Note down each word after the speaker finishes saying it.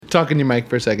Talk in your mic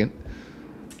for a second.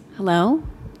 Hello?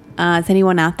 Is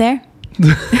anyone out there?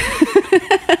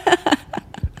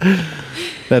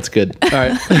 That's good. All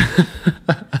right.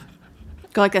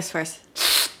 Go like this first.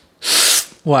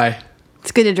 Why?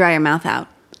 It's good to dry your mouth out.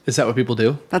 Is that what people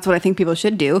do? That's what I think people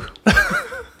should do.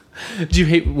 Do you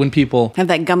hate when people... Have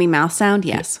that gummy mouth sound?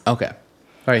 Yes. Okay. All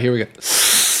right, here we go.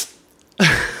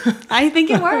 I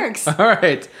think it works. All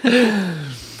right.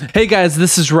 Hey guys,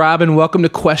 this is Rob and welcome to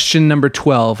question number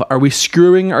 12. Are we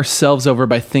screwing ourselves over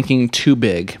by thinking too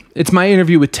big? It's my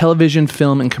interview with television,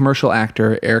 film, and commercial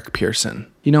actor Eric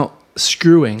Pearson. You know,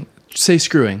 screwing. Say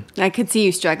screwing. I could see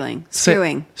you struggling.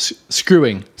 Screwing.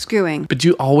 Screwing. Screwing. But do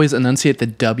you always enunciate the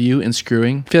W in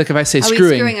screwing? I feel like if I say Are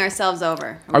screwing... we screwing ourselves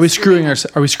over? Are we screwing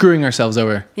ourselves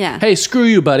over? Yeah. Hey, screw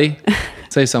you, buddy.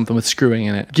 Say something with screwing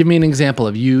in it. Give me an example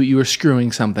of you were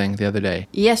screwing something the other day.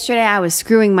 Yesterday I was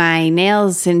screwing my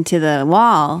nails into the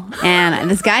wall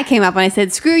and this guy came up and I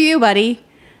said, "Screw you, buddy.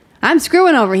 I'm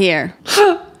screwing over here."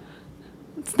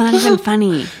 It's not even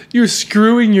funny. You're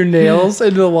screwing your nails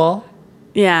into the wall?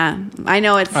 Yeah, I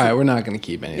know it's... All right, we're not going to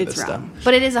keep any of It's this wrong. stuff.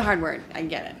 But it is a hard word. I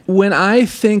get it. When I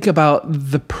think about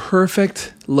the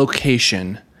perfect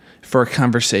location for a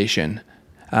conversation,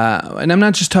 and I'm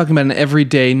not just talking about an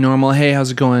everyday, normal, hey,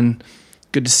 how's it going?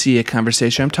 Good to see you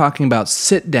conversation. I'm talking about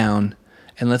sit down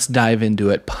and let's dive into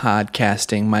it,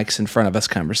 podcasting, mics in front of us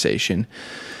conversation.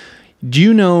 Do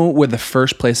you know where the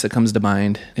first place that comes to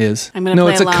mind is? I'm going to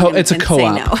play along it's a and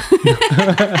co-op.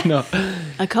 say no. No.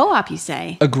 A co-op, you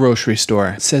say? A grocery store.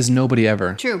 It says nobody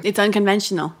ever. True. It's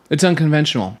unconventional. It's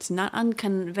unconventional. It's not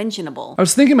unconventional. I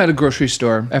was thinking about a grocery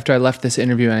store after I left this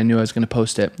interview and I knew I was going to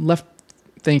post it. Left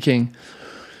thinking,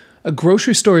 a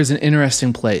grocery store is an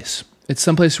interesting place. It's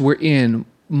someplace we're in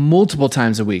multiple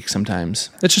times a week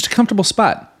sometimes. It's just a comfortable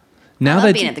spot. Now I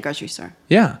love being at the grocery store.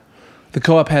 Yeah. The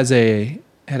co-op had a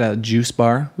juice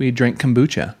bar. We drank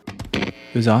kombucha. It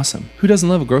was awesome. Who doesn't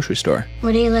love a grocery store?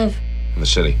 Where do you live? In the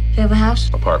city. Do you have a house?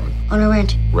 Apartment. On a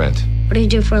rent? Rent. What do you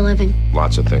do for a living?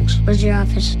 Lots of things. Where's your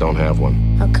office? Don't have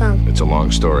one. How come? It's a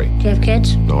long story. Do you have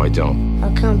kids? No, I don't.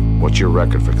 How come? What's your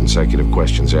record for consecutive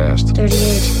questions asked? 38.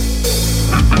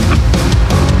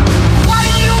 What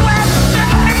do you have to say?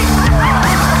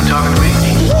 Talking to me?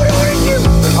 What are you?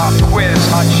 Pop quiz,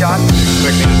 hot shot.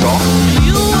 Expect me to talk? Do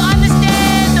you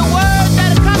understand the words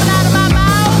that are coming out of my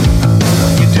mouth?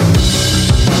 What do you do?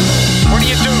 What do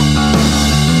you do?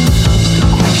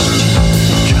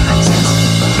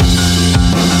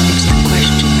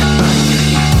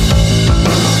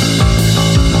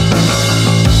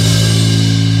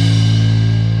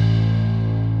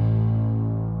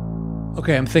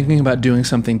 Okay, I'm thinking about doing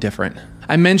something different.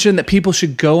 I mentioned that people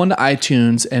should go onto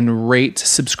iTunes and rate,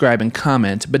 subscribe, and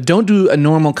comment, but don't do a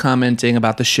normal commenting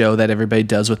about the show that everybody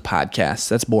does with podcasts.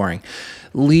 That's boring.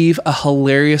 Leave a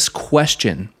hilarious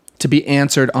question to be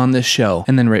answered on this show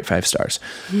and then rate 5 stars.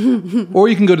 Or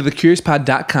you can go to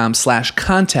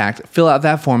thecuriouspod.com/contact, fill out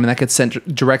that form, and that gets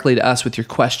sent directly to us with your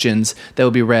questions that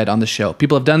will be read on the show.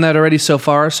 People have done that already so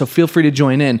far, so feel free to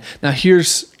join in. Now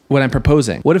here's what I'm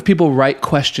proposing. What if people write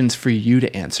questions for you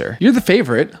to answer? You're the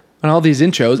favorite on all these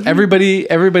intros. Everybody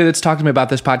that's talking to me about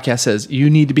this podcast says you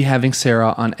need to be having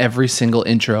Sarah on every single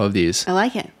intro of these. I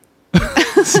like it.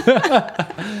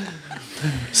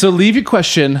 So leave your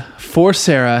question for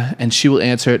Sarah and she will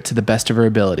answer it to the best of her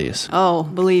abilities. Oh,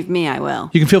 believe me, I will.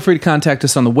 You can feel free to contact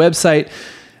us on the website,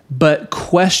 but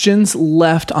questions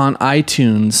left on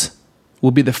iTunes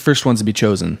will be the first ones to be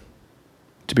chosen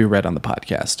to be read on the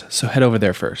podcast. So head over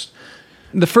there first.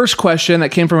 The first question that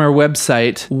came from our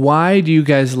website, why do you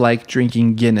guys like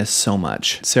drinking Guinness so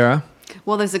much? Sarah?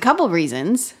 Well, there's a couple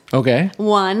reasons. Okay.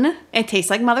 One, it tastes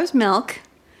like mother's milk.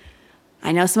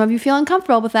 I know some of you feel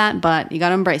uncomfortable with that, but you got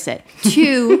to embrace it.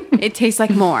 Two, it tastes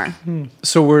like more.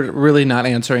 So we're really not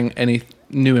answering any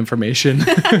new information.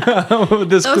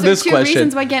 Those are this two question.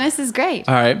 reasons why Guinness is great.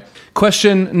 All right.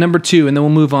 Question number 2, and then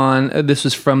we'll move on. This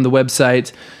was from the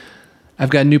website. I've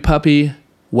got a new puppy.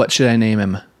 What should I name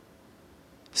him?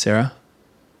 Sarah?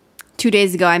 2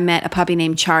 days ago, I met a puppy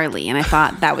named Charlie, and I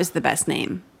thought that was the best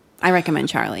name. I recommend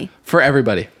Charlie. For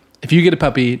everybody. If you get a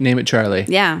puppy, name it Charlie.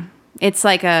 Yeah. It's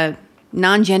like a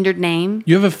non-gendered name.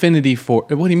 You have affinity for...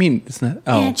 What do you mean? It's not...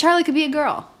 Oh. Yeah, Charlie could be a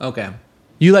girl. Okay.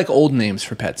 You like old names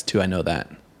for pets, too. I know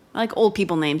that. I like old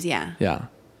people names, yeah. Yeah.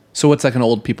 So what's like an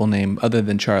old people name other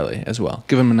than Charlie as well?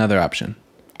 Give him another option.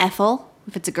 Ethel,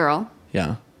 if it's a girl.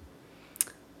 Yeah.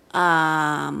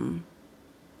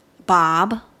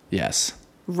 Bob. Yes.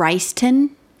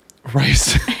 Ryston.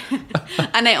 Right.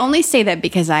 And I only say that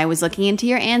because I was looking into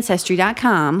your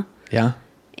Ancestry.com, Yeah.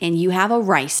 and you have a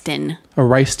Ryston. A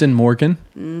Ryston Morgan?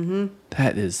 Mm-hmm.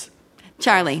 That is...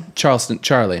 Charlie.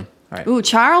 Charlie. All right. Ooh,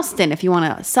 Charleston if you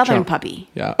want a southern puppy.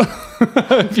 Yeah.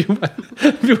 if you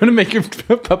want to make your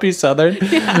puppy southern.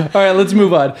 Yeah. All right, let's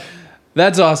move on.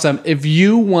 That's awesome. If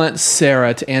you want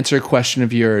Sarah to answer a question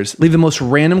of yours, leave the most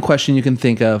random question you can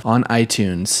think of on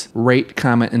iTunes. Rate,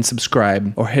 comment, and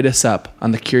subscribe, or hit us up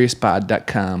on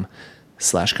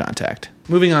thecuriouspod.com/contact.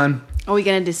 Moving on. Are we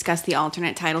going to discuss the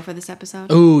alternate title for this episode?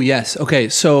 Oh, yes. Okay,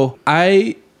 so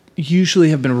I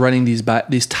usually have been running these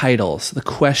titles, the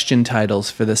question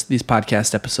titles for these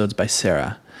podcast episodes by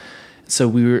Sarah. So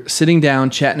we were sitting down,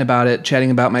 chatting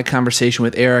about my conversation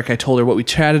with Eric. I told her what we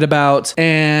chatted about,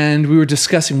 and we were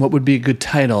discussing what would be a good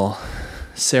title.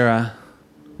 Sarah,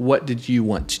 what did you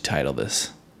want to title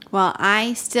this? Well,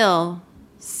 I still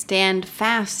stand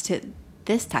fast to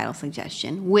this title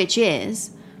suggestion, which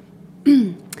is,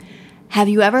 have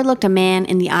you ever looked a man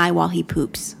in the eye while he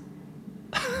poops?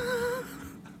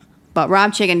 But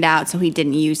Rob chickened out, so he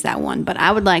didn't use that one. But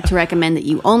I would like to recommend that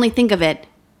you only think of it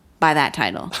by that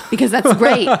title, because that's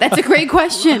great. That's a great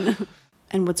question.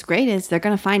 And what's great is they're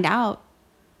going to find out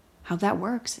how that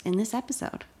works in this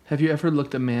episode. Have you ever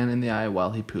looked a man in the eye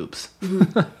while he poops?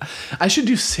 Mm-hmm. I should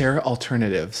do Sarah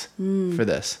alternatives for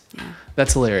this. Yeah.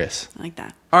 That's hilarious. I like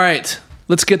that. All right.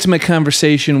 Let's get to my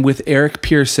conversation with Eric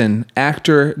Pearson,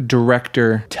 actor,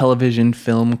 director, television,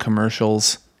 film,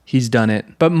 commercials. He's done it.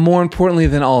 But more importantly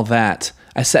than all that,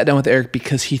 I sat down with Eric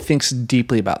because he thinks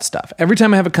deeply about stuff. Every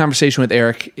time I have a conversation with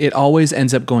Eric, it always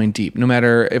ends up going deep. No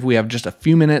matter if we have just a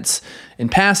few minutes in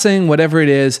passing, whatever it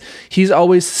is, he's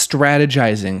always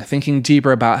strategizing, thinking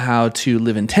deeper about how to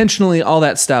live intentionally, all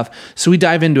that stuff. So we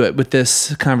dive into it with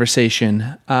this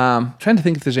conversation. Trying to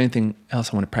think if there's anything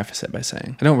else I want to preface it by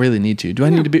saying. I don't really need to. Do I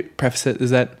need to preface it?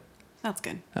 Is that... That's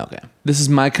good. Okay. This is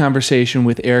my conversation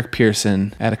with Eric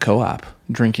Pearson at a co-op,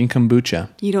 drinking kombucha.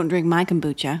 You don't drink my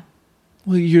kombucha.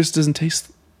 Well, yours doesn't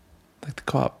taste like the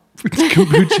co-op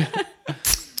kombucha.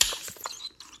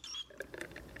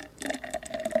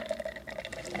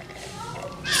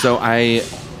 So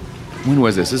when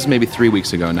was this? This is maybe 3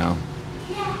 weeks ago now.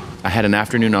 I had an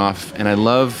afternoon off, and I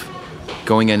love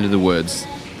going into the woods,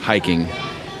 hiking,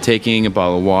 taking a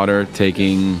bottle of water,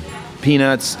 taking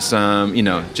peanuts, some,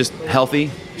 just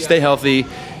healthy, stay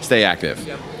active.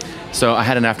 So I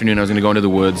had an afternoon. I was going to go into the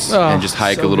woods and just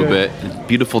hike a little bit.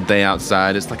 Beautiful day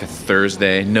outside. It's like a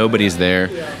Thursday. Nobody's there.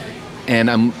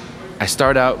 And I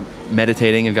start out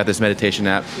meditating. I've got this meditation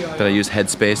app that I use,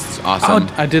 Headspace. It's awesome.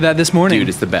 Oh, I did that this morning. Dude,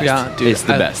 it's the best. Yeah, dude, it's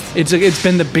the best. It's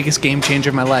been the biggest game changer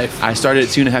of my life. I started it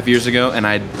 2.5 years ago, and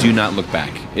I do not look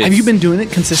back. Have you been doing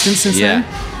it consistent since then?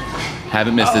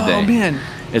 Haven't missed a day. Oh, man.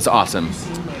 It's awesome.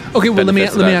 Okay, well, let me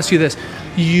ask you this.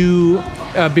 You,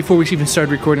 before we even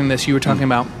started recording this, you were talking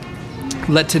about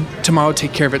let tomorrow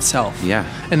take care of itself. Yeah.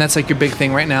 And that's like your big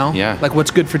thing right now? Yeah. Like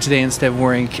what's good for today instead of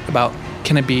worrying about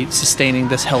can it be sustaining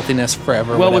this healthiness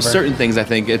forever? Well, with certain things, I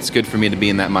think it's good for me to be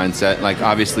in that mindset. Like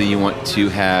obviously you want to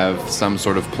have some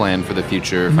sort of plan for the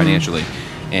future financially.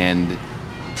 And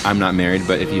I'm not married,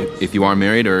 but if you are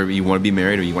married or you want to be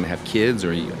married or you want to have kids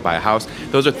or you buy a house,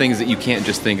 those are things that you can't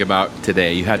just think about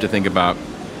today. You have to think about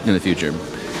in the future.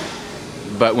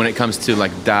 But when it comes to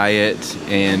like diet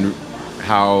and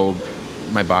how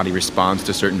my body responds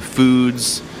to certain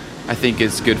foods, I think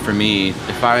it's good for me.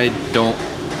 If I don't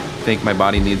think my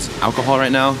body needs alcohol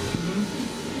right now,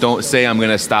 don't say I'm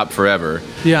going to stop forever.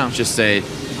 Yeah. Just say,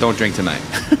 don't drink tonight.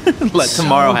 Let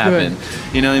tomorrow happen.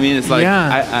 You know what I mean? It's like,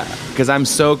 because I'm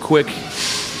so quick.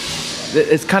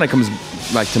 It kind of comes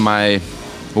like to my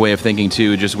way of thinking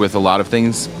too, just with a lot of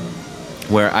things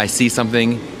where I see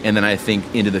something and then I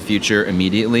think into the future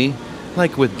immediately,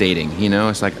 like with dating,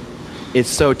 it's like, it's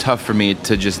so tough for me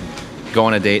to just go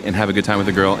on a date and have a good time with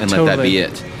a girl and let that be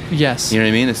it. Yes. You know what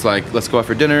I mean? It's like, let's go out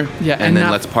for dinner and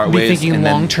then let's part ways. Thinking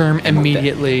long term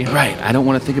immediately. Right. I don't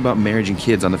want to think about marriage and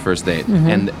kids on the first date.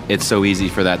 And it's so easy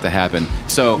for that to happen.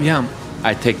 So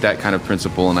I take that kind of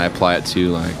principle and I apply it to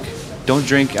like, don't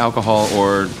drink alcohol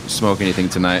or smoke anything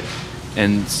tonight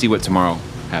and see what tomorrow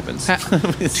happens.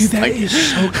 Dude, that is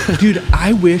so... Dude,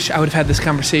 I wish I would have had this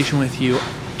conversation with you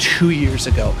 2 years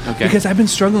ago. Okay. Because I've been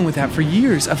struggling with that for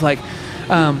years of like,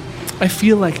 I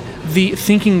feel like the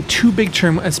thinking too big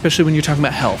term, especially when you're talking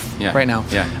about health right now,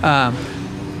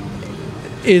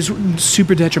 is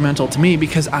super detrimental to me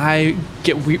because I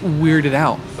get weirded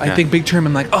out. I think big term,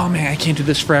 I'm like, oh man, I can't do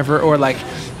this forever. Or like,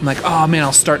 I'm like, oh man,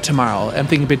 I'll start tomorrow. I'm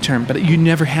thinking big term, but you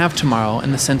never have tomorrow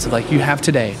in the sense of like, you have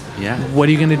today. Yeah. What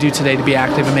are you going to do today to be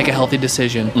active and make a healthy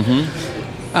decision?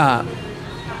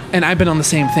 And I've been on the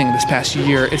same thing this past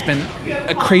year. It's been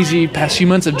a crazy past few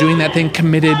months of doing that thing,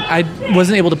 committed. I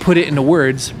wasn't able to put it into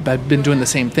words, but I've been doing the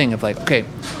same thing of like, okay,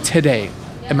 today,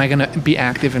 am I going to be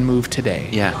active and move today?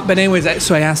 Yeah. But anyways,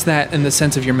 so I asked that in the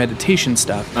sense of your meditation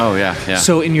stuff. Oh yeah.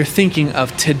 So in your thinking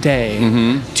of today,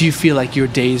 do you feel like your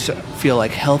days feel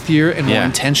like healthier and more Yeah.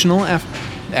 intentional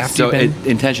after So you've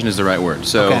been? intention is the right word.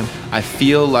 So Okay. I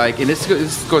feel like, and this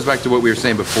goes back to what we were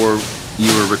saying before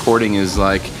you were recording, is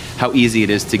like how easy it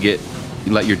is to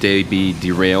let your day be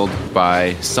derailed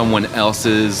by someone else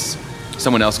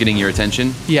getting your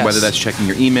attention. Yes. Whether that's checking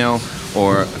your email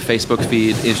or Facebook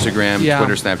feed, Instagram, Yeah.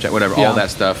 Twitter, Snapchat, whatever, Yeah. all that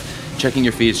stuff. Checking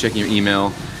your feeds, checking your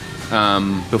email,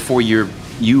 before your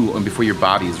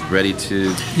body is ready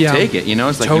to Yeah. take it. You know,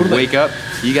 it's like Totally. you wake up,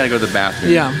 you got to go to the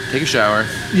bathroom, Yeah. take a shower,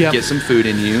 Yeah. get some food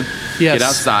in you, Yes. get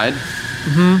outside.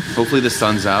 Hopefully the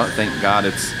sun's out. Thank God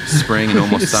it's spring and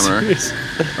almost summer. Serious.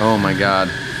 Oh my God.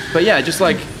 But yeah, just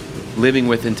like living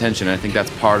with intention. I think that's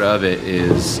part of it,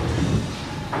 is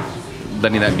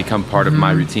letting that become part of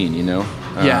my routine, you know?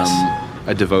 Yes.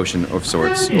 A devotion of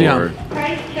sorts. Yeah. Or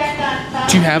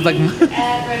Do you have like?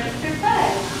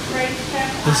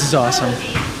 This is awesome.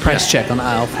 Price check on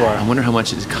aisle 4. I wonder how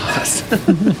much it costs.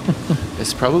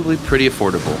 It's probably pretty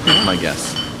affordable, my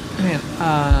guess.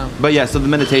 Man, But yeah, so the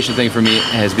meditation thing for me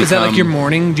has become... is that like your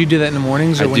morning? Do you do that in the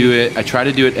mornings? Or I when do you- it. I try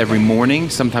to do it every morning.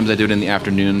 Sometimes I do it in the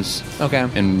afternoons. Okay.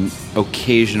 And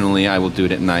occasionally I will do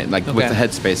it at night. Like with Okay. the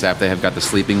Headspace app, they have got the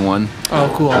sleeping one.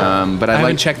 Oh, cool. But I haven't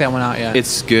like- checked that one out yet.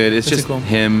 It's good. It's That's just cool.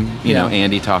 him, you know, Yeah.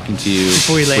 Andy talking to you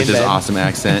Before you lay with in his bed. awesome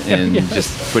accent and Yes.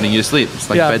 just putting you to sleep. It's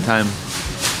like Yeah. bedtime.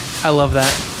 I love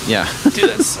that. Yeah. Dude,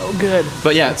 that's so good.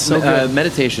 But yeah, That's so good.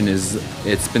 meditation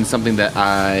it's been something that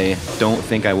I don't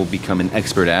think I will become an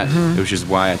expert at, Mm-hmm. which is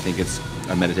why I think it's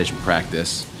a meditation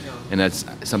practice. And that's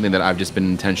something that I've just been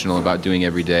intentional about doing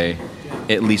every day,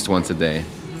 at least once a day.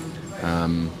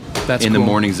 That's in the cool.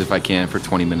 mornings if I can for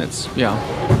 20 minutes. Yeah.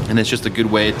 And it's just a good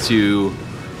way to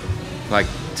like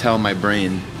tell my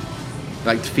brain,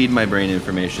 like feed my brain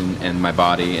information and my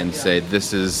body and say,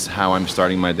 this is how I'm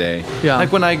starting my day. Yeah.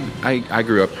 Like when I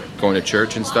grew up going to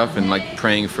church and stuff and like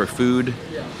praying for food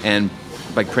and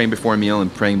like praying before a meal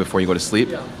and praying before you go to sleep.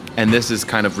 And this is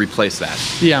kind of replace that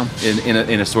Yeah.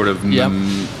 in a sort of Yep.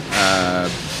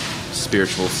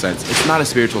 spiritual sense. It's not a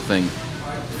spiritual thing.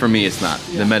 For me, it's not.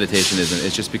 The meditation isn't.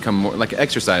 It's just become more like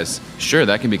exercise. Sure,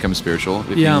 that can become spiritual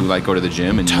if Yeah. you like go to the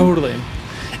gym and Totally.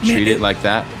 you treat Man, it like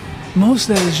that. Most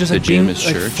of that is just The like gym being is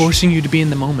like church. forcing you to be in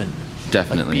the moment.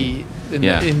 Definitely. Be in,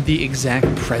 Yeah. in the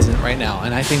exact present right now.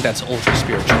 And I think that's ultra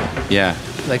spiritual. Yeah.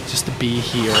 Like just to be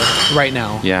here right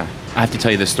now. Yeah. I have to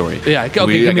tell you this story. Yeah.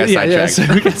 Okay. I got sidetracked. So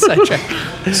we got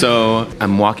sidetracked. So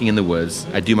I'm walking in the woods.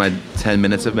 I do my 10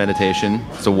 minutes of meditation.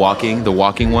 So the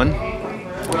walking one.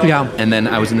 Yeah. And then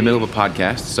I was in the middle of a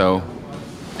podcast. So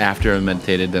after I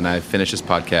meditated, then I finished this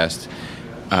podcast,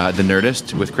 The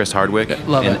Nerdist with Chris Hardwick.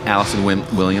 Love and it. Allison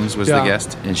Williams was Yeah. the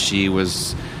guest. And she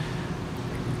was,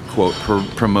 quote,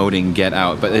 promoting Get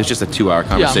Out. But it was just a 2-hour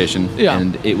conversation. Yeah.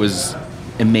 And it was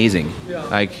amazing.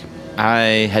 Like,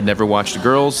 I had never watched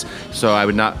Girls, so I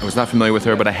was not familiar with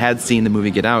her, but I had seen the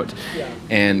movie Get Out.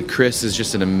 And Chris is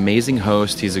just an amazing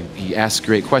host. He asks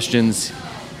great questions.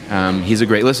 He's a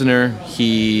great listener.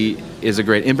 He is a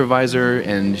great improviser,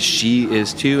 and she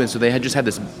is too. And so they had just had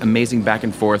this amazing back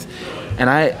and forth. And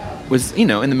I was, in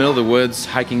the middle of the woods,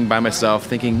 hiking by myself,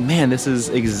 thinking, man, this is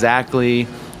exactly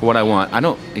what I want. I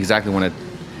don't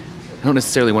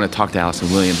necessarily want to talk to Allison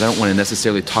Williams. I don't want to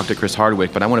necessarily talk to Chris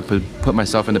Hardwick, but I want to put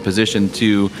myself in a position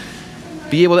to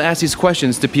be able to ask these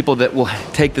questions to people that will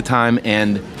take the time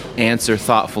and answer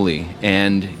thoughtfully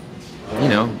and,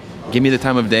 give me the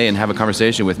time of day and have a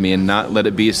conversation with me and not let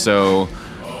it be so,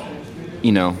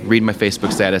 read my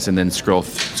Facebook status and then scroll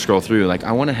through. Like,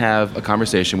 I want to have a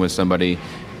conversation with somebody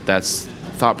that's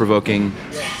thought-provoking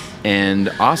and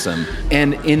awesome.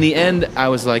 And in the end, I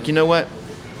was like, you know what?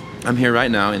 I'm here right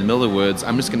now in the middle of the woods.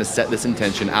 I'm just going to set this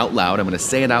intention out loud. I'm going to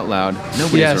say it out loud.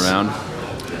 Nobody's Yes. around.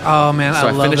 Oh man, So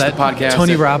I love finished that. the podcast.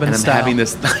 Tony and Robbins I'm style. having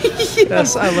this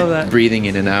Yes, I love that. breathing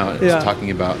in and out, Yeah. just talking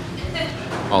about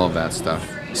all of that stuff.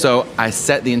 So I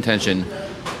set the intention,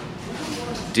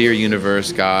 dear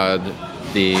universe, God,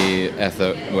 the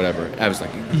whatever. I was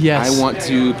like, Yes. I want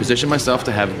to position myself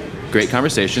to have great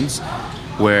conversations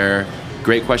where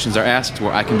great questions are asked,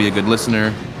 where I can be a good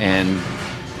listener and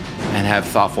have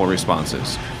thoughtful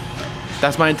responses.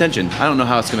 That's my intention. I don't know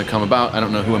how it's going to come about. I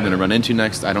don't know who I'm going to run into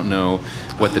next. I don't know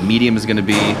what the medium is going to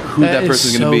be, who That that is person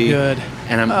is going so to be. good.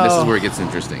 And this is Oh. where it gets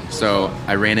interesting. So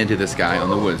I ran into this guy on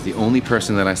the woods, the only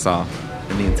person that I saw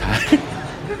in the entire.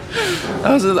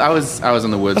 I was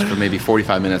in the woods for maybe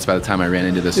 45 minutes by the time I ran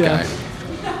into this Yeah. guy.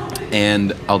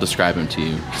 And I'll describe him to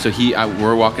you. So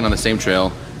we're walking on the same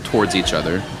trail towards each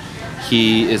other.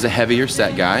 He is a heavier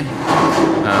set guy.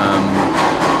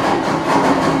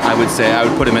 would say I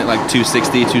would put him at like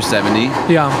 260, 270,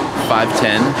 Yeah.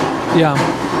 5'10", Yeah.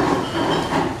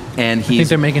 and I think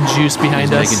they're making juice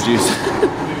behind us. making juice.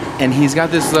 And he's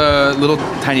got this little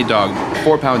tiny dog,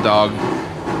 4-pound dog,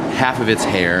 half of its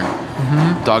hair.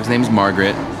 Mm-hmm. Dog's name's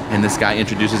Margaret, and this guy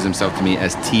introduces himself to me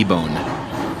as T-Bone.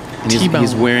 And T-Bone.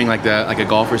 he's wearing like a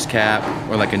golfer's cap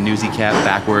or like a newsy cap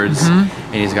backwards, Mm-hmm.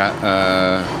 and he's got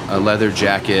a leather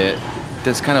jacket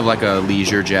that's kind of like a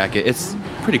leisure jacket. It's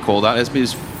pretty cold out. It's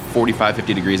 45,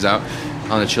 50 degrees out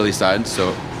on the chilly side,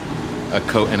 so a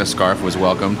coat and a scarf was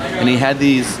welcome. And he had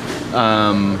these,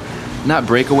 not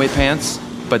breakaway pants,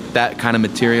 but that kind of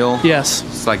material. Yes.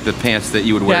 It's like the pants that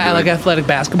you would wear. Yeah, like athletic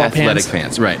basketball athletic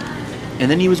pants. pants, right. And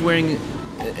then he was wearing,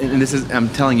 and this is, I'm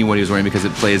telling you what he was wearing because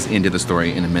it plays into the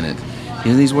story in a minute.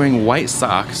 And he's wearing white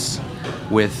socks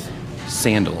with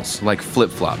sandals, like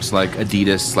flip-flops, like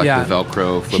Adidas, like Yeah. the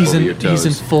Velcro flip He's over in your toes.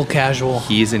 he's in full casual.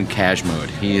 He's in cash mode.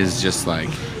 He is just like,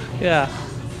 Yeah.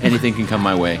 anything can come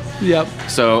my way. Yep.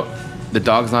 So the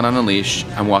dog's not on a leash.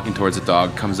 I'm walking towards the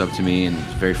dog, comes up to me and is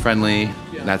very friendly.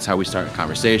 That's how we start a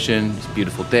conversation. It's a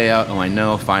beautiful day out. Oh, I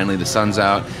know. Finally, the sun's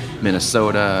out.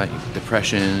 Minnesota,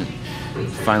 depression.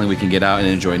 Finally, we can get out and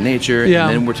enjoy nature. Yeah.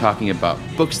 And then we're talking about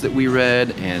books that we read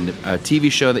and a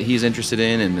TV show that he's interested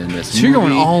in, and then this So you're movie.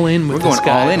 going all in with We're this going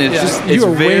guy. all in. It's Yeah. just you it's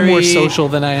are very way more social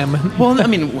than I am. Well, I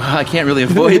mean, I can't really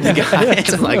avoid the guy.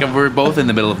 It's like we're both in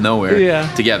the middle of nowhere Yeah.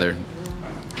 together.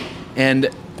 And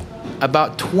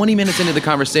about 20 minutes into the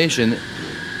conversation,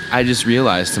 I just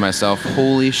realized to myself,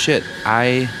 holy shit,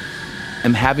 I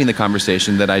am having the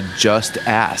conversation that I just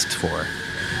asked for.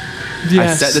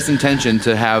 Yes. I set this intention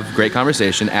to have great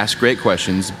conversation, ask great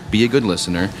questions, be a good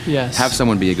listener, Yes. have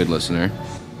someone be a good listener.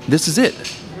 This is it.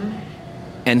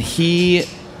 And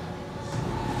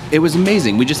it was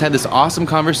amazing. We just had this awesome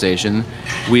conversation.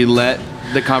 We let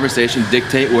the conversation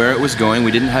dictate where it was going.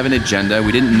 We didn't have an agenda.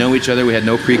 We didn't know each other. We had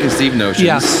no preconceived notions.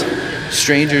 Yes.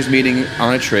 Strangers meeting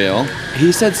on a trail.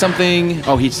 He said something,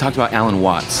 he talked about Alan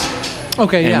Watts.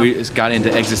 Okay, And yeah. we just got into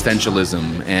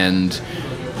existentialism and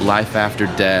life after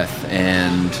death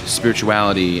and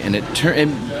spirituality, and it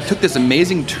took this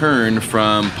amazing turn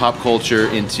from pop culture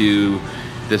into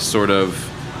this sort of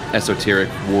esoteric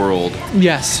world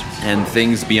Yes. and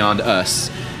things beyond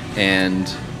us and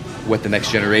what the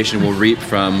next generation will reap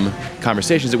from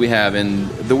conversations that we have and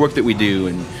the work that we do.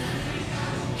 And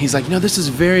he's like, this is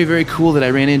very, very cool that I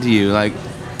ran into you. Like,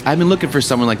 I've been looking for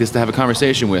someone like this to have a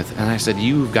conversation with. And I said,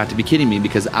 you've got to be kidding me,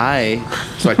 because so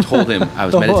I told him I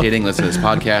was meditating, listening to this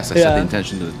podcast. I set the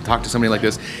intention to talk to somebody like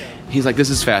this. He's like, this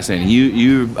is fascinating.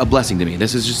 You're a blessing to me.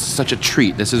 This is just such a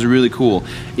treat. This is really cool.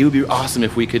 It would be awesome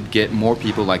if we could get more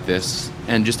people like this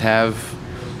and just have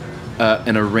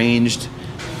an arranged,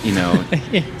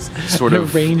 sort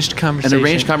of arranged conversation. An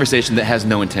arranged conversation that has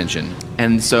no intention.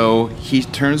 And so he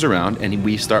turns around and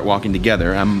we start walking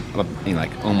together. I'm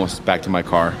almost back to my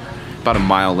car, about a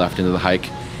mile left into the hike.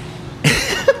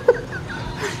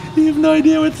 You have no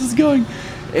idea where this is going.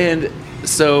 And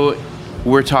so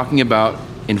we're talking about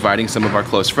inviting some of our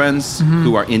close friends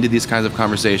who are into these kinds of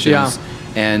conversations,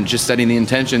 and just setting the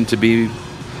intention to be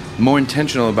more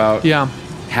intentional about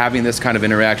having this kind of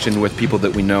interaction with people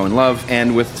that we know and love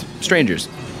and with strangers.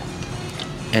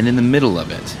 And in the middle of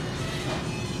it,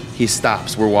 he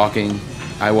stops. We're walking.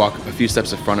 I walk a few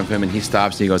steps in front of him, and he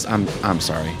stops and he goes, I'm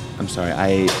sorry.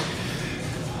 I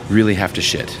really have to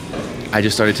shit. I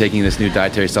just started taking this new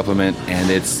dietary supplement, and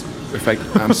it's perfect.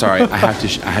 I'm sorry. I have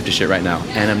to shit right now.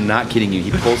 And I'm not kidding you.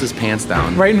 He pulls his pants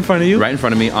down. Right in front of you? Right in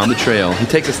front of me on the trail. He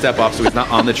takes a step off, so he's not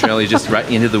on the trail. He's just right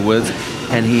into the woods.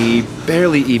 And he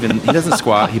doesn't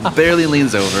squat. He barely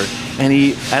leans over. And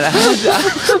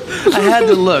I had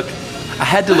to look. I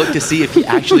had to look to see if he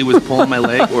actually was pulling my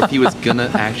leg or if he was gonna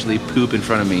actually poop in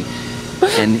front of me.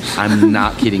 And I'm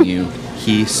not kidding you.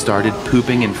 He started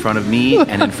pooping in front of me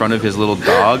and in front of his little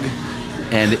dog.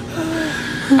 And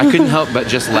I couldn't help but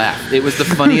just laugh. It was the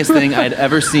funniest thing I'd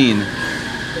ever seen.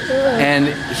 And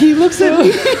he looks at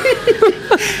me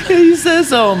and he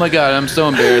says, oh my God, I'm so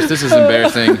embarrassed. This is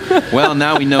embarrassing. Well,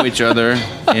 now we know each other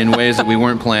in ways that we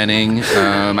weren't planning.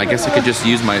 I guess I could just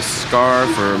use my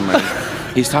scarf or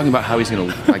He's talking about how he's going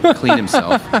to clean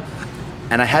himself.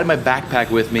 And I had my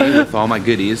backpack with me with all my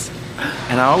goodies.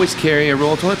 And I always carry a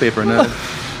roll of toilet paper in a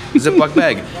Ziploc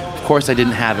bag. Of course, I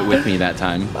didn't have it with me that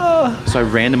time. So I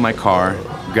ran to my car,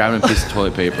 grabbed a piece of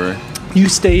toilet paper. You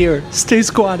stay here. Stay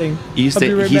squatting. He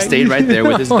stayed right there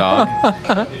with his dog.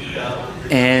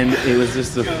 And it was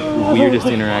just the weirdest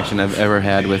interaction I've ever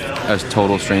had with a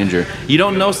total stranger. You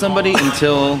don't know somebody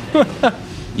until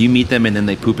you meet them and then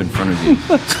they poop in front of you.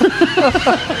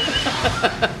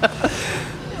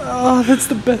 Oh, that's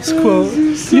the best quote.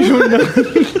 You don't know.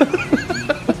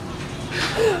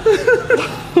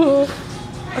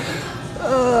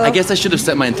 I guess I should have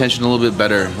set my intention a little bit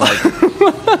better. Like,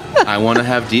 I want to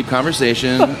have deep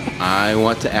conversation. I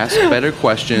want to ask better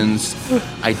questions.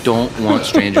 I don't want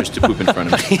strangers to poop in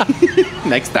front of me.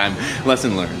 Next time,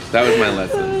 lesson learned. That was my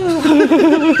lesson.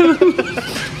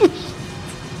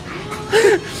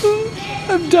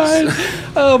 I'm dying.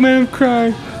 Oh man, I'm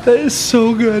crying. That is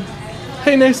so good.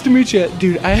 Hey, nice to meet you,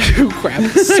 dude. I have to crap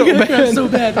so bad. So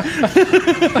bad.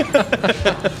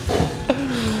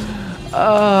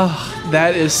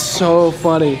 That is so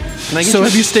funny. So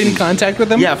have you stayed in contact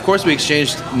with him? Yeah, of course we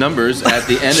exchanged numbers at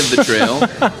the end of the trail,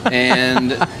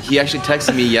 and he actually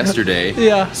texted me yesterday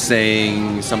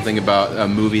saying something about a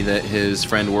movie that his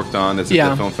friend worked on that's at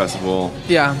the film festival.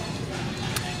 Yeah.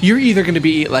 You're either going to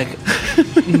be like,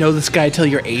 know this guy till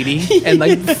you're 80 and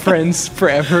like friends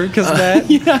forever because of that.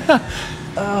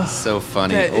 So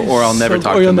funny. That is Or I'll never so-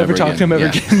 talk or to you'll him never ever talk to him ever Yeah.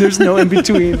 again. There's no in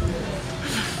between.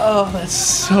 Oh, that's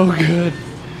so good.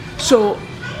 So,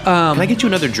 Can I get you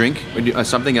another drink? Or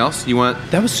something else? You want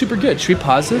that was super good. Should we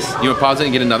pause this? to pause it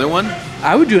and get another one?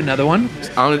 I would do another one.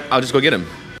 I'll just go get him.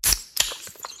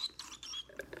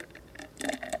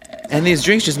 And these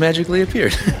drinks just magically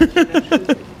appeared.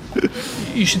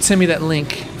 You should send me that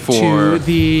link For- to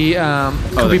the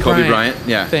the Kobe Bryant?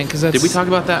 Yeah. thing. Cause that's, Did we talk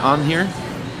about that on here?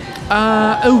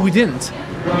 we didn't.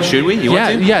 Should we? You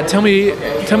want to? Yeah. Tell me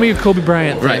your Kobe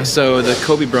Bryant thing. Right. So the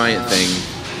Kobe Bryant thing,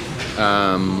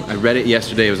 I read it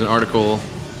yesterday. It was an article.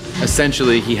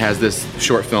 Essentially, he has this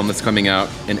short film that's coming out,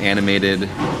 an animated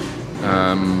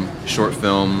short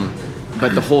film.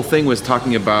 But the whole thing was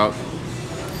talking about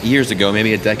years ago,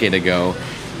 maybe a decade ago.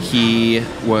 He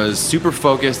was super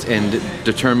focused and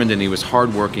determined, and he was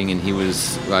hardworking, and he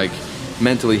was like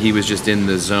mentally, he was just in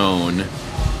the zone.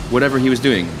 Whatever he was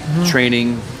doing,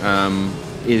 training,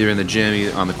 either in the gym,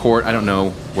 either on the court. I don't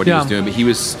know what he was doing, but he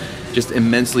was just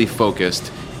immensely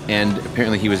focused. And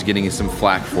apparently he was getting some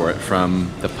flack for it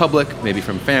from the public, maybe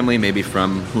from family, maybe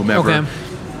from whomever. Okay.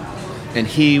 And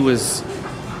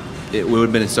it would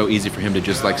have been so easy for him to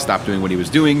just like stop doing what he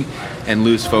was doing and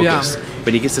lose focus. Yeah.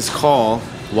 But he gets this call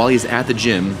while he's at the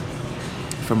gym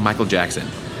from Michael Jackson.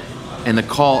 And the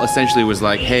call essentially was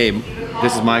like, hey,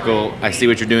 this is Michael. I see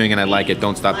what you're doing and I like it.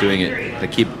 Don't stop doing it.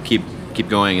 Like, keep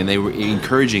going. And they were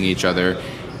encouraging each other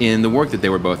in the work that they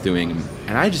were both doing.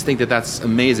 And I just think that that's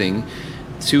amazing.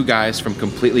 Two guys from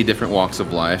completely different walks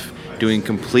of life doing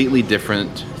completely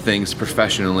different things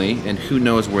professionally, and who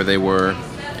knows where they were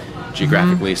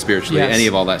geographically, spiritually, any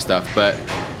of all that stuff. But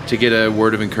to get a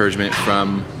word of encouragement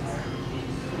from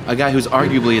a guy who's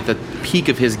arguably at the peak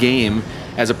of his game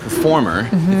as a performer,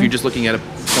 if you're just looking at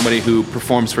somebody who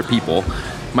performs for people,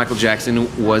 Michael Jackson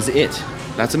was it.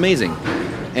 That's amazing.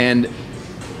 And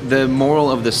the moral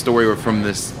of the story from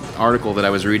this article that I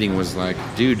was reading was like,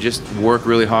 dude, just work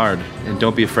really hard and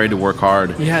don't be afraid to work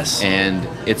hard. Yes. And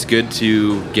it's good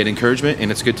to get encouragement,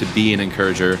 and it's good to be an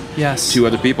encourager to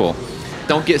other people.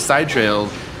 Don't get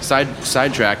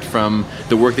sidetracked from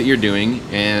the work that you're doing,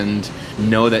 and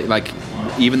know that, like,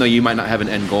 even though you might not have an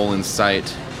end goal in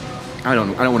sight, I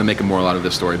don't want to make a moral out of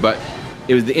this story, but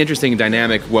it was the interesting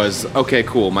dynamic was, okay,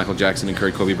 cool, Michael Jackson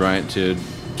encouraged Kobe Bryant to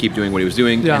keep doing what he was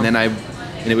doing,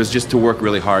 and it was just to work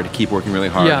really hard, to keep working really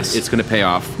hard. Yes. It's going to pay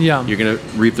off. Yeah. You're going to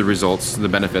reap the results, the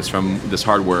benefits from this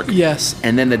hard work. Yes.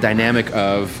 And then the dynamic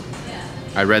of,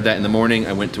 I read that in the morning,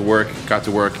 I went to work, got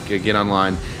to work, get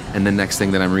online, and the next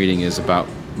thing that I'm reading is about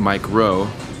Mike Rowe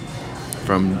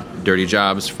from Dirty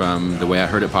Jobs, from the Way I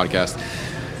Heard It podcast,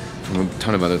 from a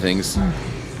ton of other things,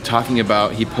 talking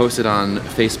about, he posted on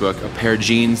Facebook a pair of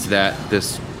jeans that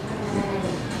this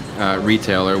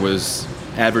retailer was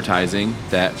advertising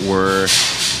that were,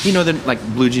 they're like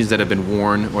blue jeans that have been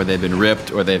worn, or they've been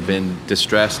ripped, or they've been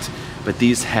distressed, but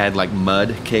these had like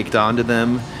mud caked onto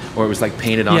them, or it was like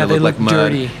painted on. Yeah, It they looked like looked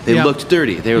mud. dirty. They looked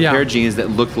dirty. They were a Yeah. pair of jeans that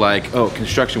looked like, oh,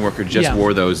 construction worker just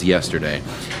wore those yesterday,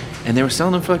 and they were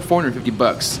selling them for like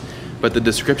 $450. But the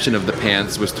description of the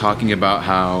pants was talking about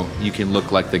how you can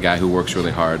look like the guy who works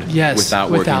really hard without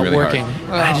working really hard.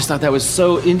 And I just thought that was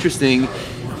so interesting,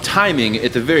 timing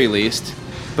at the very least,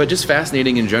 but just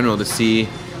fascinating in general to see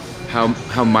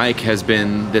how Mike has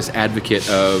been this advocate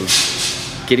of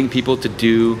getting people to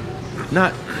do,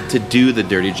 not to do the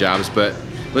dirty jobs, but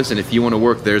listen, if you want to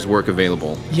work, there's work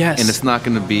available. Yes. And it's not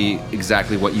going to be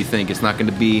exactly what you think. It's not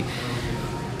going to be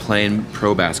playing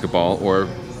pro basketball or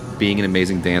being an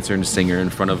amazing dancer and singer in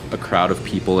front of a crowd of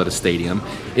people at a stadium.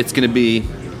 It's going to be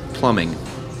plumbing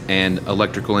and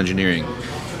electrical engineering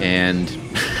and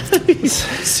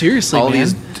Seriously, all man.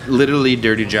 these literally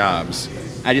dirty jobs.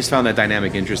 I just found that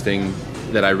dynamic interesting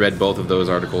that I read both of those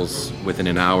articles within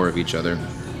an hour of each other.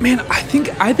 Man, I think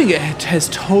it has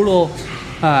total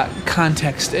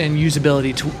context and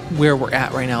usability to where we're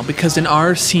at right now, because in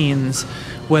our scenes,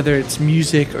 whether it's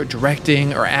music or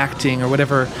directing or acting or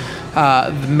whatever,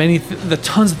 the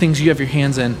tons of things you have your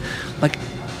hands in, like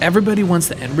everybody wants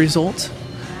the end result,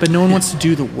 but no one wants to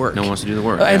do the work. No one wants to do the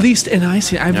work. At yeah. least, and I'm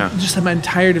Yeah. I'm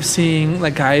tired of seeing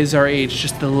like guys our age,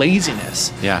 just the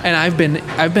laziness. Yeah. And I've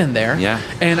been there. Yeah.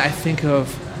 And I think of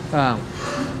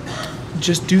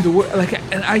just do the work. Like,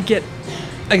 and I get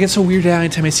so weirded out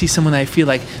anytime I see someone that I feel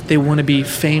like they want to be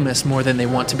famous more than they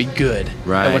want to be good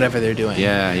Right. at whatever they're doing.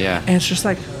 Yeah, yeah. And it's just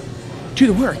like, do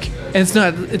the work. And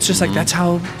it's just like, that's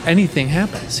how anything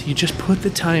happens. You just put the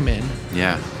time in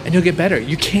Yeah. and you'll get better.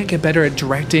 You can't get better at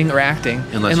directing or acting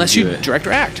unless you you do it. direct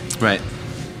or act. Right.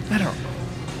 I don't know.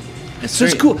 It's So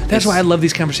it's very- cool. That's why I love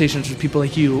these conversations with people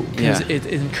like you, because Yeah. it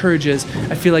encourages.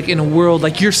 I feel like in a world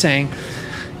like you're saying,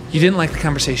 you didn't like the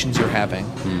conversations you were having,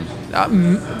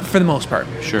 for the most part.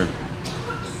 Sure.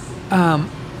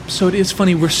 So it is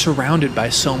funny, we're surrounded by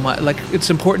so much. Like, it's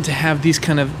important to have these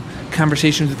kind of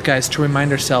conversations with guys to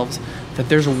remind ourselves that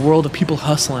there's a world of people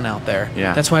hustling out there.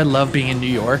 Yeah. That's why I love being in New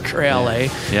York or LA.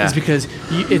 Yeah. Is because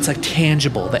it's like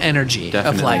tangible, the energy of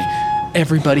Definitely. like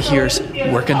everybody here's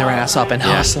working their ass off and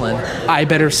Yeah. hustling. I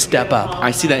better step up.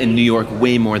 I see that in New York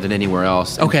way more than anywhere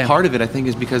else. And Okay. part of it, I think,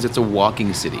 is because it's a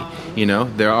walking city. You know,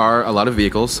 there are a lot of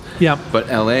vehicles. Yeah. But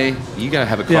LA, you gotta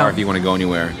have a car Yeah. if you want to go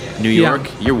anywhere. New Yeah. York,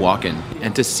 you're walking,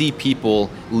 and to see people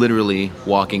literally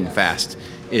walking fast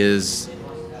is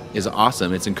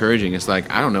awesome. It's encouraging. It's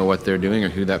like, I don't know what they're doing or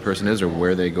who that person is or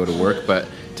where they go to work, but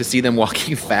to see them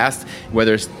walking fast,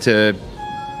 whether it's to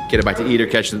get a bite to eat or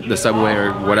catch the subway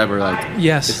or whatever, like,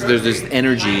 Yes. there's this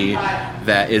energy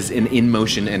that is an in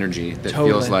motion energy that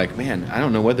feels Totally. like, man, I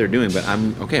don't know what they're doing, but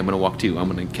I'm gonna walk too. I'm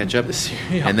gonna catch up.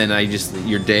 Yeah. And then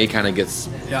your day kind of gets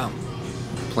Yeah.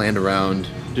 planned around.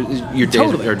 Your days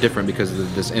Totally. are different because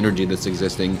of this energy that's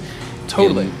existing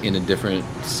Totally. in a different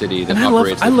city that And I love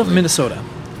operates Minnesota.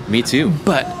 differently. Me too.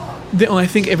 But I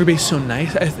think everybody's so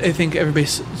nice. I think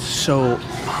everybody's so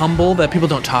humble that people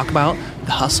don't talk about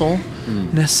the hustle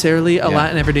necessarily a Yeah.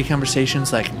 lot in everyday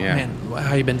conversations. Like, Yeah. man,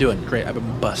 how you been doing? Great. I've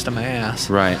been busting my ass.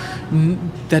 Right.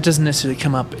 That doesn't necessarily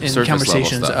come up in Surface level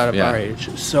conversations stuff, out of yeah. our age.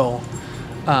 So,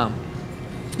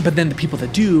 but then the people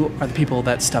that do are the people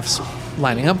that stuff's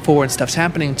lining up for and stuff's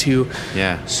happening to.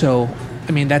 Yeah. So,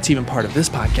 I mean, that's even part of this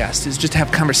podcast, is just to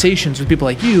have conversations with people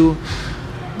like you.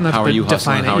 Not How to are you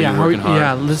define hustling? it. How are you working hard?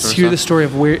 Yeah, let's Sort of hear the stuff? story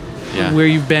of Yeah. where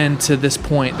you've been to this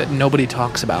point that nobody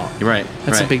talks about. Right.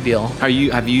 That's a right. big deal.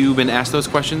 Have you been asked those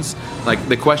questions? Like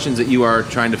the questions that you are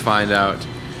trying to find out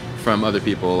from other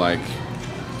people, like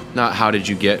not how did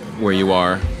you get where you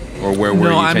are or where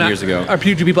were you 10 years ago?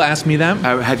 Do people ask me that?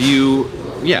 Have you?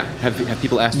 Yeah. Have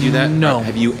people asked you that? No. Or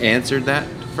have you answered that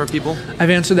for people? I've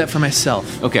answered that for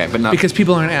myself. Okay, but not Because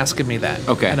people aren't asking me that.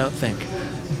 Okay. I don't think.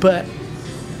 But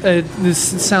this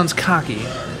sounds cocky,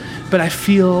 but I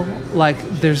feel like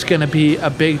there's going to be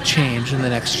a big change in the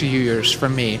next few years for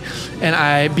me. And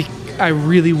I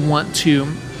really want to,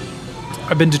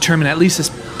 I've been determined at least this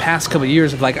past couple of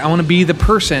years of like, I want to be the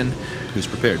person who's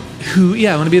prepared.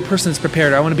 I want to be the person that's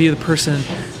prepared. I want to be the person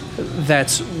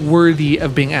that's worthy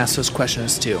of being asked those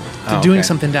questions too. To doing okay.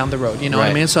 something down the road. You know what I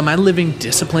Right. mean? So am I living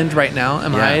disciplined right now?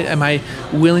 Am I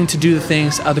willing to do the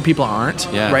things other people aren't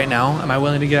right now? Am I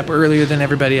willing to get up earlier than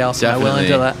everybody else? Definitely. Am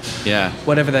I willing to Yeah.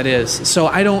 whatever that is? So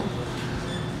I don't.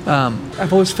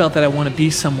 I've always felt that I want to be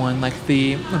someone like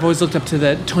I've always looked up to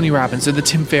the Tony Robbins or the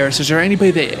Tim Ferrisses or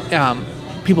anybody that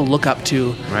people look up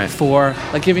to Right. for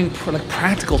like giving like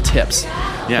practical tips.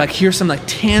 Yeah. Like here's some like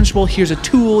tangible. Here's a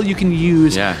tool you can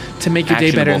use Yeah. to make your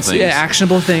day better. Actionable things.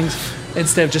 Actionable things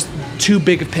instead of just too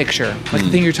big a picture. Like the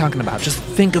thing you're talking about. Just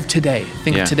think of today.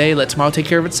 Think Yeah. of today. Let tomorrow take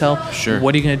care of itself. Sure.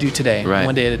 What are you going to do today? Right.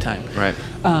 One day at a time. Right.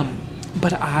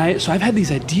 But I've had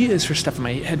these ideas for stuff in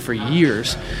my head for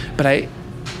years, but I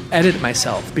edit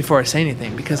myself before I say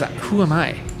anything because who am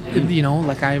I? You know,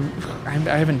 like I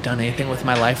haven't done anything with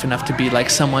my life enough to be like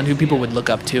someone who people would look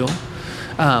up to.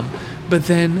 But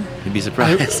then You'd be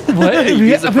surprised. what? You'd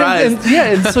be surprised.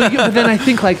 And so, but then I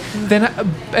think like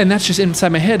and that's just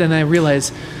inside my head, and I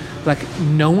realize like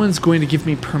no one's going to give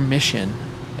me permission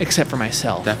except for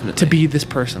myself Definitely. to be this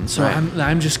person. So Right.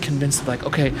 I'm just convinced like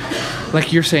okay,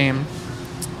 like you're saying,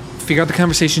 figure out the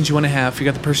conversations you want to have,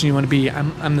 figure out the person you want to be.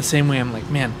 I'm the same way. I'm like,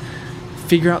 man,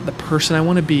 figure out the person I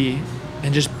want to be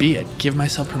and just be it. Give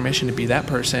myself permission to be that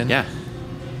person. Yeah.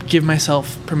 Give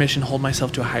myself permission, hold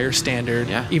myself to a higher standard.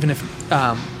 Yeah. Even if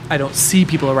I don't see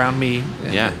people around me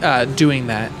Yeah. doing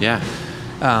that. Yeah.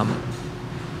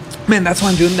 Man, that's why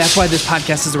I'm doing. That's why this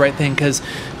podcast is the right thing. Because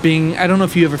I don't know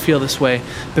if you ever feel this way,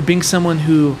 but being someone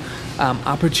who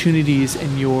opportunities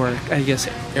in your, I guess,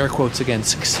 air quotes again,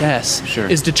 success Sure.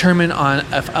 is determined on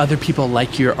if other people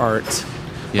like your art,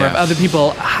 or Yeah. if other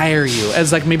people hire you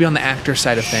as like maybe on the actor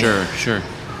side of things. Sure.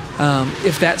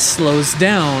 If that slows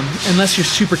down, unless you're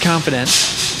super confident,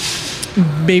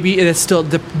 maybe it's still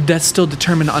that's still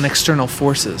determined on external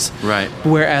forces. Right.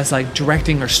 Whereas like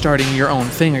directing or starting your own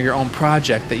thing or your own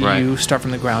project that Right. you start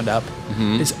from the ground up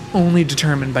is only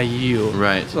determined by you.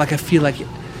 Right. Like I feel like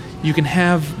you can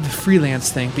have the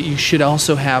freelance thing, but you should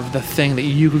also have the thing that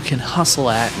you can hustle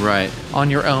at Right. on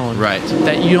your own. Right.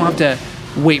 That you don't have to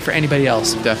wait for anybody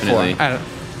else. Definitely. For. I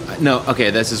don't, No, okay,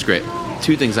 this is great.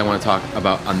 Two things I want to talk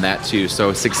about on that too.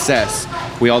 So success,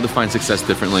 we all define success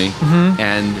differently,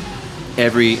 and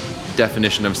every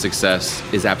definition of success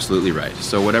is absolutely right.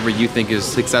 So whatever you think is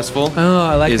successful, Oh,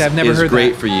 I like that. I've never is heard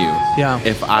great that. for you. Yeah.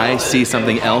 If I see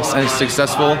something else as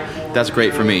successful, that's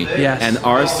great for me. Yes. And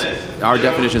our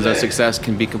definitions of success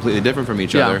can be completely different from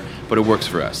each Yeah. other, but it works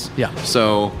for us. Yeah.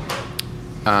 So,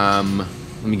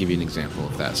 let me give you an example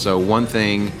of that. So one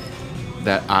thing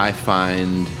that I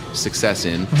find success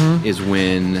in is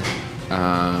when,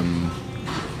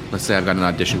 let's say I've got an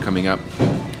audition coming up,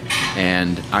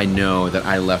 and I know that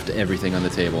I left everything on the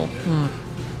table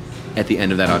at the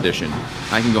end of that audition.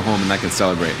 I can go home and I can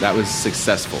celebrate. That was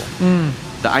successful.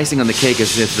 The icing on the cake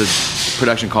is if the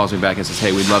production calls me back and says,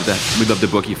 "Hey, we'd love to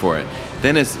book you for it."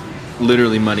 Then it's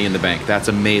literally money in the bank. That's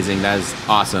amazing. That is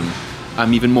awesome.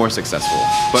 I'm even more successful.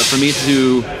 But for me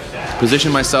to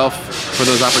position myself for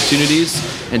those opportunities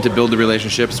and to build the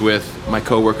relationships with my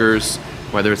coworkers,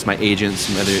 whether it's my agents,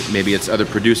 whether maybe it's other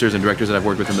producers and directors that I've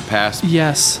worked with in the past,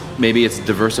 yes. maybe it's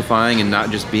diversifying and not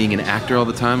just being an actor all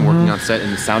the time, working on set in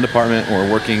the sound department or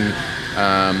working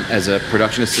as a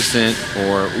production assistant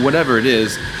or whatever it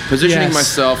is, positioning Yes.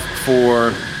 myself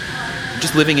for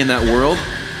just living in that world.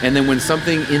 And then when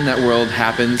something in that world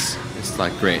happens, it's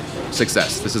like, great,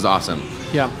 success, this is awesome.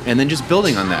 Yeah. And then just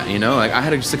building on that, like I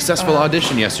had a successful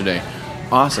audition yesterday.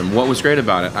 Awesome. What was great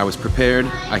about it? I was prepared.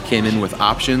 I came in with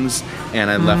options,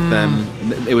 and I left them.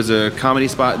 It was a comedy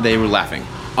spot. They were laughing.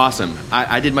 Awesome.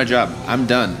 I did my job. I'm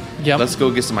done. Yep. Let's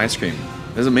go get some ice cream.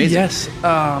 It was amazing. Yes.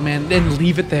 Oh man. Then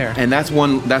leave it there. And that's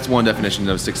one definition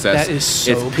of success. That is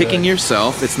so It's picking good.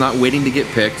 yourself. It's not waiting to get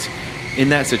picked in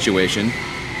that situation.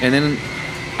 And then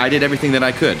I did everything that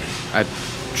I could. I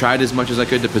tried as much as I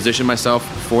could to position myself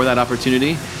for that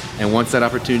opportunity. And once that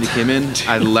opportunity came in,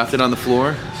 I left it on the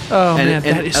floor. Oh, man,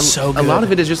 that is so A lot good. Mm-hmm.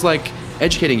 of it is just like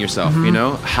educating yourself,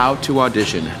 how to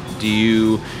audition. Do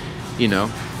you Yeah.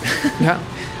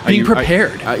 are Being you-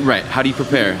 prepared. right. How do you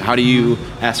prepare? How do you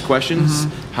ask questions?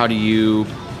 Mm-hmm. How do you,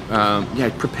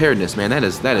 preparedness, man. That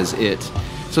is it.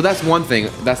 So that's one thing.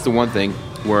 That's the one thing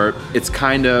where it's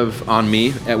kind of on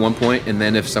me at one point, and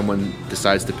then if someone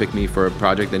decides to pick me for a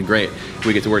project, then great.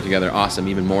 We get to work together. Awesome.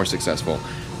 Even more successful.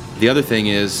 The other thing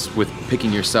is with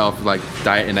picking yourself, like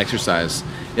diet and exercise.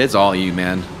 It's all you,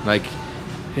 man. Like,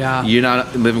 Yeah. you're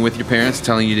not living with your parents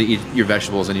telling you to eat your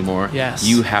vegetables anymore. Yes.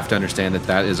 You have to understand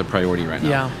that is a priority right now.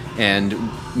 Yeah. And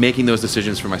making those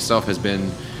decisions for myself has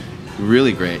been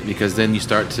really great, because then you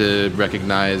start to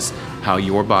recognize how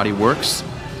your body works,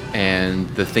 and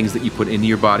the things that you put into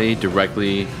your body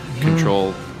directly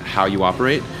control how you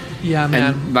operate. Yeah,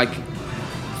 man. And like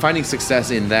finding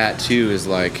success in that too is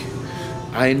like,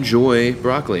 I enjoy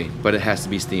broccoli, but it has to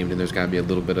be steamed, and there's got to be a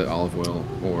little bit of olive oil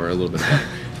or a little bit of butter.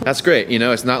 That's great.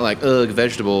 It's not like, ugh,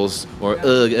 vegetables or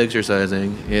ugh,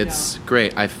 exercising. It's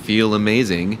great. I feel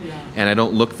amazing, and I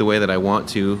don't look the way that I want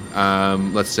to.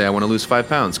 Let's say I want to lose 5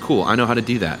 pounds. Cool. I know how to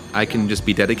do that. I can just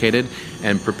be dedicated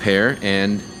and prepare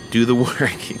and do the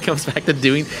work. It comes back to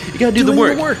you got to do the Doing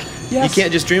work. the work. Yes. You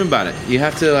can't just dream about it. You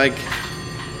have to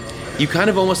you kind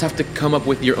of almost have to come up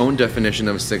with your own definition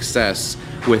of success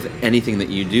with anything that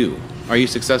you do. Are you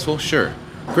successful? Sure.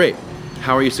 Great.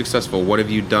 How are you successful? What have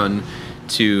you done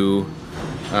to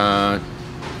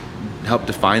help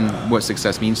define what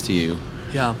success means to you?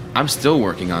 Yeah. I'm still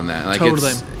working on that. Like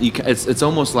Totally. It's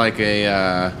almost like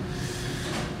a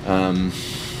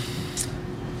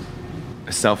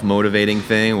self-motivating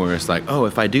thing where it's like, oh,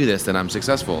 if I do this, then I'm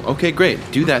successful. Okay, great.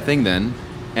 Do that thing then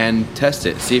and test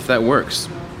it. See if that works.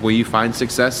 Will you find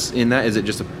success in that? Is it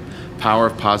just a power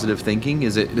of positive thinking?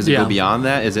 Does it Yeah. go beyond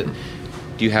that?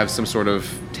 Do you have some sort of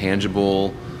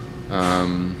tangible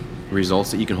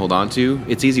results that you can hold on to?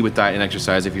 It's easy with diet and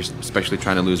exercise. If you're especially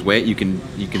trying to lose weight, you can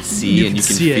see You and can you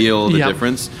can see it. feel the Yep.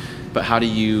 difference. But how do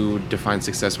you define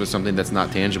success with something that's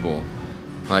not tangible?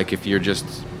 Like if you're just,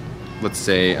 let's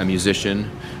say, a musician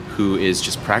who is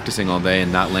just practicing all day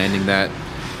and not landing that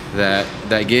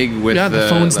that gig with the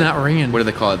phone's not ringing. What do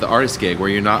they call it? The artist gig, where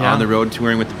you're not Yeah. on the road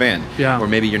touring with the band. Yeah. Or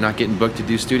maybe you're not getting booked to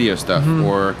do studio stuff.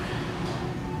 Or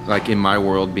like in my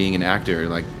world, being an actor,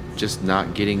 like just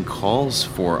not getting calls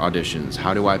for auditions.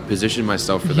 How do I position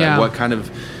myself for that? Yeah. What kind of,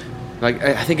 like,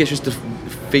 I think it's just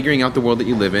figuring out the world that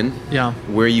you live in, Yeah.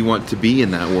 where you want to be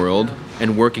in that world,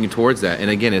 and working towards that. And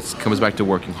again, it comes back to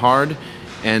working hard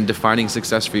and defining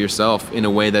success for yourself in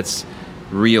a way that's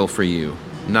real for you.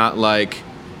 Not like,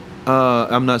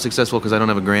 I'm not successful because I don't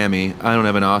have a Grammy, I don't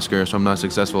have an Oscar, so I'm not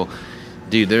successful.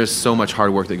 Dude, there's so much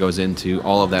hard work that goes into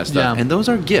all of that stuff. Yeah. And those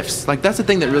are gifts. Like, that's the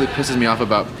thing that really pisses me off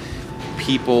about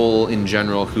people in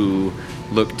general who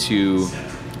look to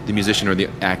the musician or the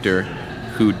actor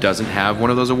who doesn't have one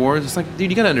of those awards. It's like, dude,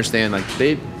 you gotta understand, like,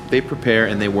 they prepare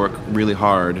and they work really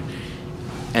hard,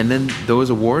 and then those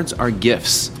awards are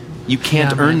gifts. You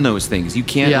can't Yeah, earn man. those things. You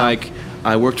can't, Yeah. like,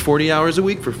 I worked 40 hours a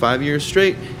week for 5 years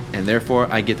straight, and therefore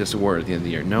I get this award at the end of the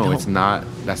year. No, No. it's not.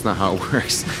 That's not how it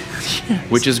works.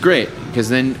 Which is great, because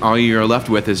then all you're left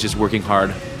with is just working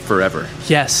hard forever.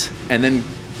 Yes. And then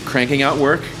cranking out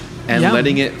work and Yeah.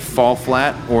 letting it fall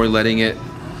flat or letting it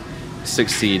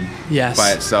succeed Yes. by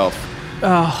itself.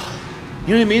 Oh,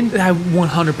 You know what I mean? I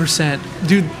 100%.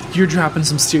 Dude, you're dropping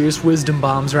some serious wisdom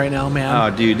bombs right now, man.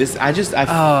 Oh, dude,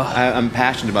 I'm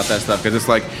passionate about that stuff, because it's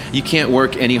like you can't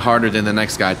work any harder than the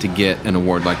next guy to get an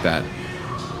award like that.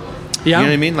 Yeah. You know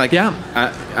what I mean? Like, yeah.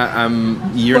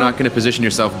 You're Well- not going to position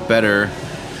yourself better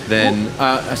than.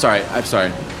 I'm sorry.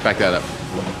 Back that up.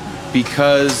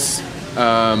 Because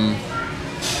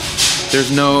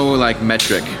there's no like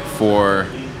metric for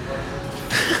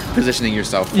positioning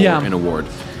yourself for Yeah. an award.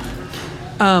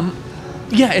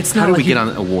 Yeah, it's not How do like we you- get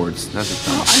on awards? That's the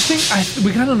thing. I think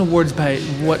we got on awards by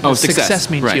what Oh, success success,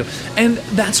 means right. to you, and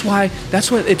that's what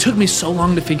it took me so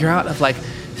long to figure out. Of like,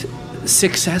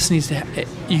 success needs to.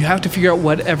 You have to figure out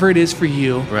whatever it is for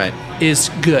you. Right. Is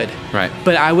good. Right.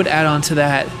 But I would add on to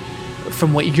that,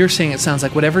 from what you're saying, it sounds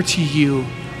like whatever to you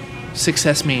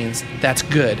success means, that's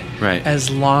good. Right. As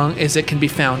long as it can be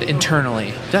found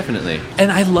internally. Definitely. And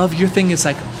I love your thing. It's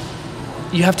like,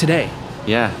 you have today.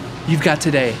 Yeah. You've got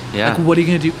today. Yeah. Like, what are you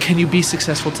going to do? Can you be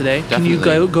successful today? Can you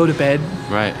Definitely. go to bed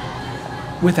Right.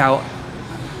 without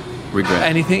Regret.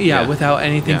 anything? Yeah, without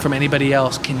anything Yeah. from anybody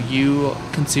else. Can you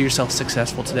consider yourself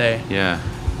successful today? Yeah.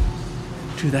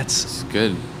 Dude, that's It's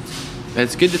good.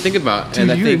 It's good to think about, Dude,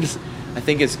 and you're I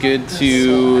think it's good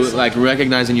to like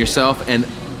recognize in yourself, and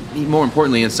more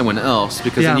importantly in someone else,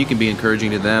 because Yeah. then you can be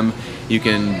encouraging to them. You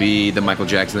can be the Michael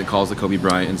Jackson that calls the Kobe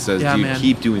Bryant and says, Yeah, "Dude, man.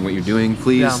 keep doing what you're doing,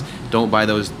 please. Yeah. Don't buy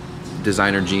those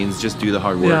designer jeans. Just do the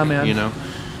hard work." Yeah, man. You know.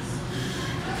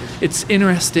 it's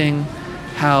interesting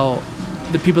how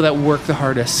the people that work the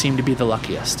hardest seem to be the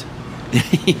luckiest.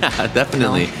 Yeah,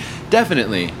 definitely, You know?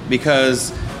 definitely,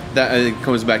 because that it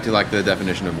comes back to like the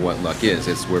definition of what luck is.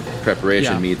 It's where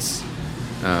preparation Yeah. meets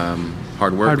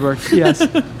hard work. Hard work. Yes.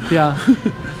 Yeah.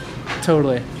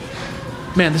 Totally.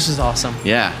 Man, this is awesome.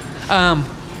 Yeah.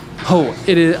 Oh,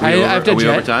 it is. Are we, I have to are we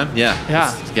jet. over time? Yeah.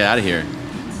 Yeah. Let's get out of here.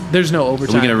 There's no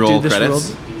overtime. Are we gonna roll Dude, this credits?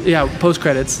 world- yeah, post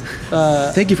credits.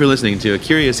 Thank you for listening to A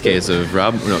Curious Case of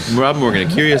Rob Morgan,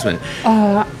 A Curious Man.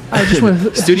 I just want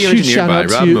to Studio engineered by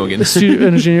Rob Morgan. Studio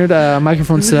engineered,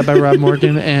 microphone set up by Rob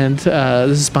Morgan, and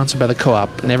this is sponsored by the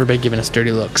Co-op, and everybody giving us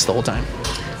dirty looks the whole time.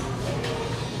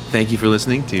 Thank you for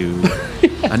listening to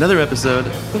another episode.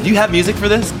 Do you have music for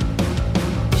this?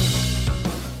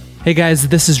 Hey guys,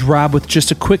 this is Rob with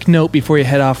just a quick note before you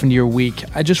head off into your week.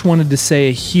 I just wanted to say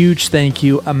a huge thank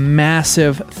you, a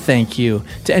massive thank you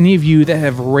to any of you that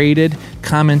have rated,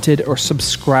 commented, or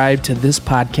subscribed to this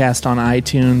podcast on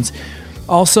iTunes.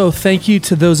 Also, thank you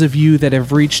to those of you that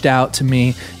have reached out to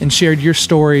me and shared your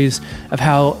stories of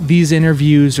how these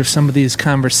interviews or some of these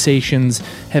conversations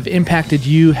have impacted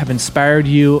you, have inspired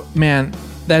you. Man,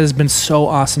 that has been so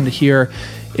awesome to hear.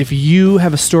 If you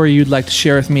have a story you'd like to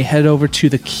share with me, head over to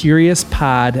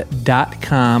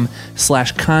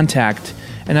thecuriouspod.com/contact,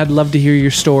 and I'd love to hear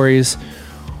your stories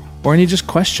or any just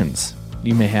questions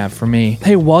you may have for me.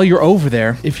 Hey, while you're over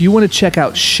there, if you want to check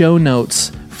out show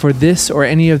notes for this or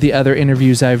any of the other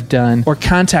interviews I've done, or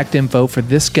contact info for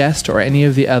this guest or any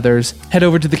of the others, head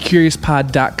over to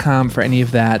thecuriouspod.com for any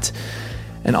of that.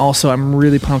 And also, I'm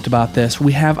really pumped about this.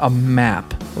 We have a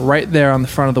map right there on the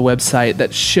front of the website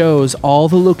that shows all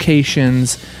the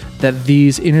locations that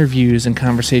these interviews and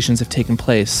conversations have taken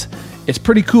place. It's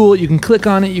pretty cool. You can click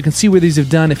on it. You can see where these have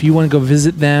done. If you want to go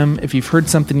visit them, if you've heard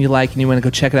something you like and you want to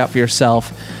go check it out for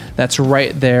yourself, that's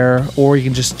right there. Or you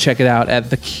can just check it out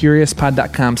at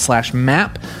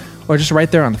thecuriouspod.com/map, or just right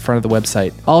there on the front of the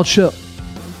website. I'll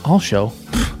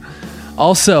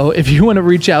Also, if you want to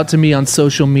reach out to me on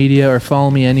social media or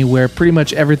follow me anywhere, pretty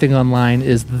much everything online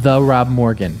is the Rob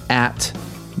Morgan, at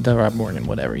the Rob Morgan,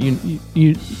 whatever. You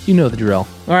know the drill.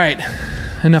 All right,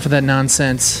 enough of that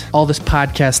nonsense. All this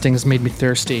podcasting has made me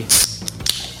thirsty.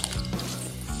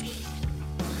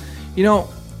 You know,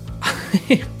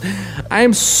 I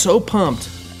am so pumped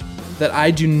that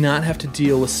I do not have to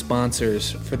deal with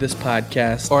sponsors for this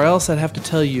podcast, or else I'd have to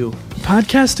tell you,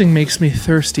 podcasting makes me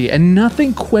thirsty, and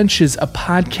nothing quenches a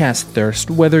podcast thirst,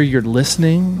 whether you're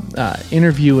listening,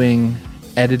 interviewing,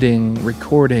 editing,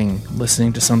 recording,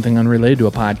 listening to something unrelated to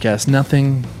a podcast.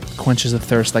 Nothing quenches a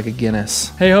thirst like a Guinness.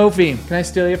 Hey, Hofi, can I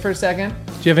steal you for a second?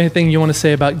 Do you have anything you want to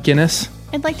say about Guinness?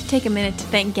 I'd like to take a minute to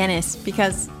thank Guinness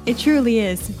because it truly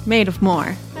is made of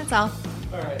more. That's all.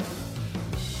 All right.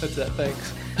 That's it.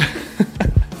 Thanks.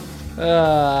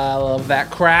 I love that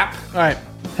crap. All right.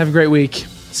 Have a great week.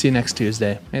 See you next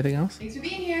Tuesday. Anything else? Thanks for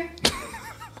being here.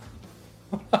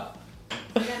 I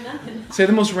got nothing. Say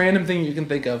the most random thing you can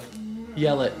think of.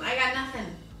 Yell it. I got nothing.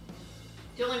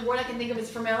 The only word I can think of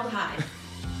is formaldehyde.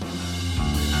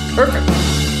 Perfect.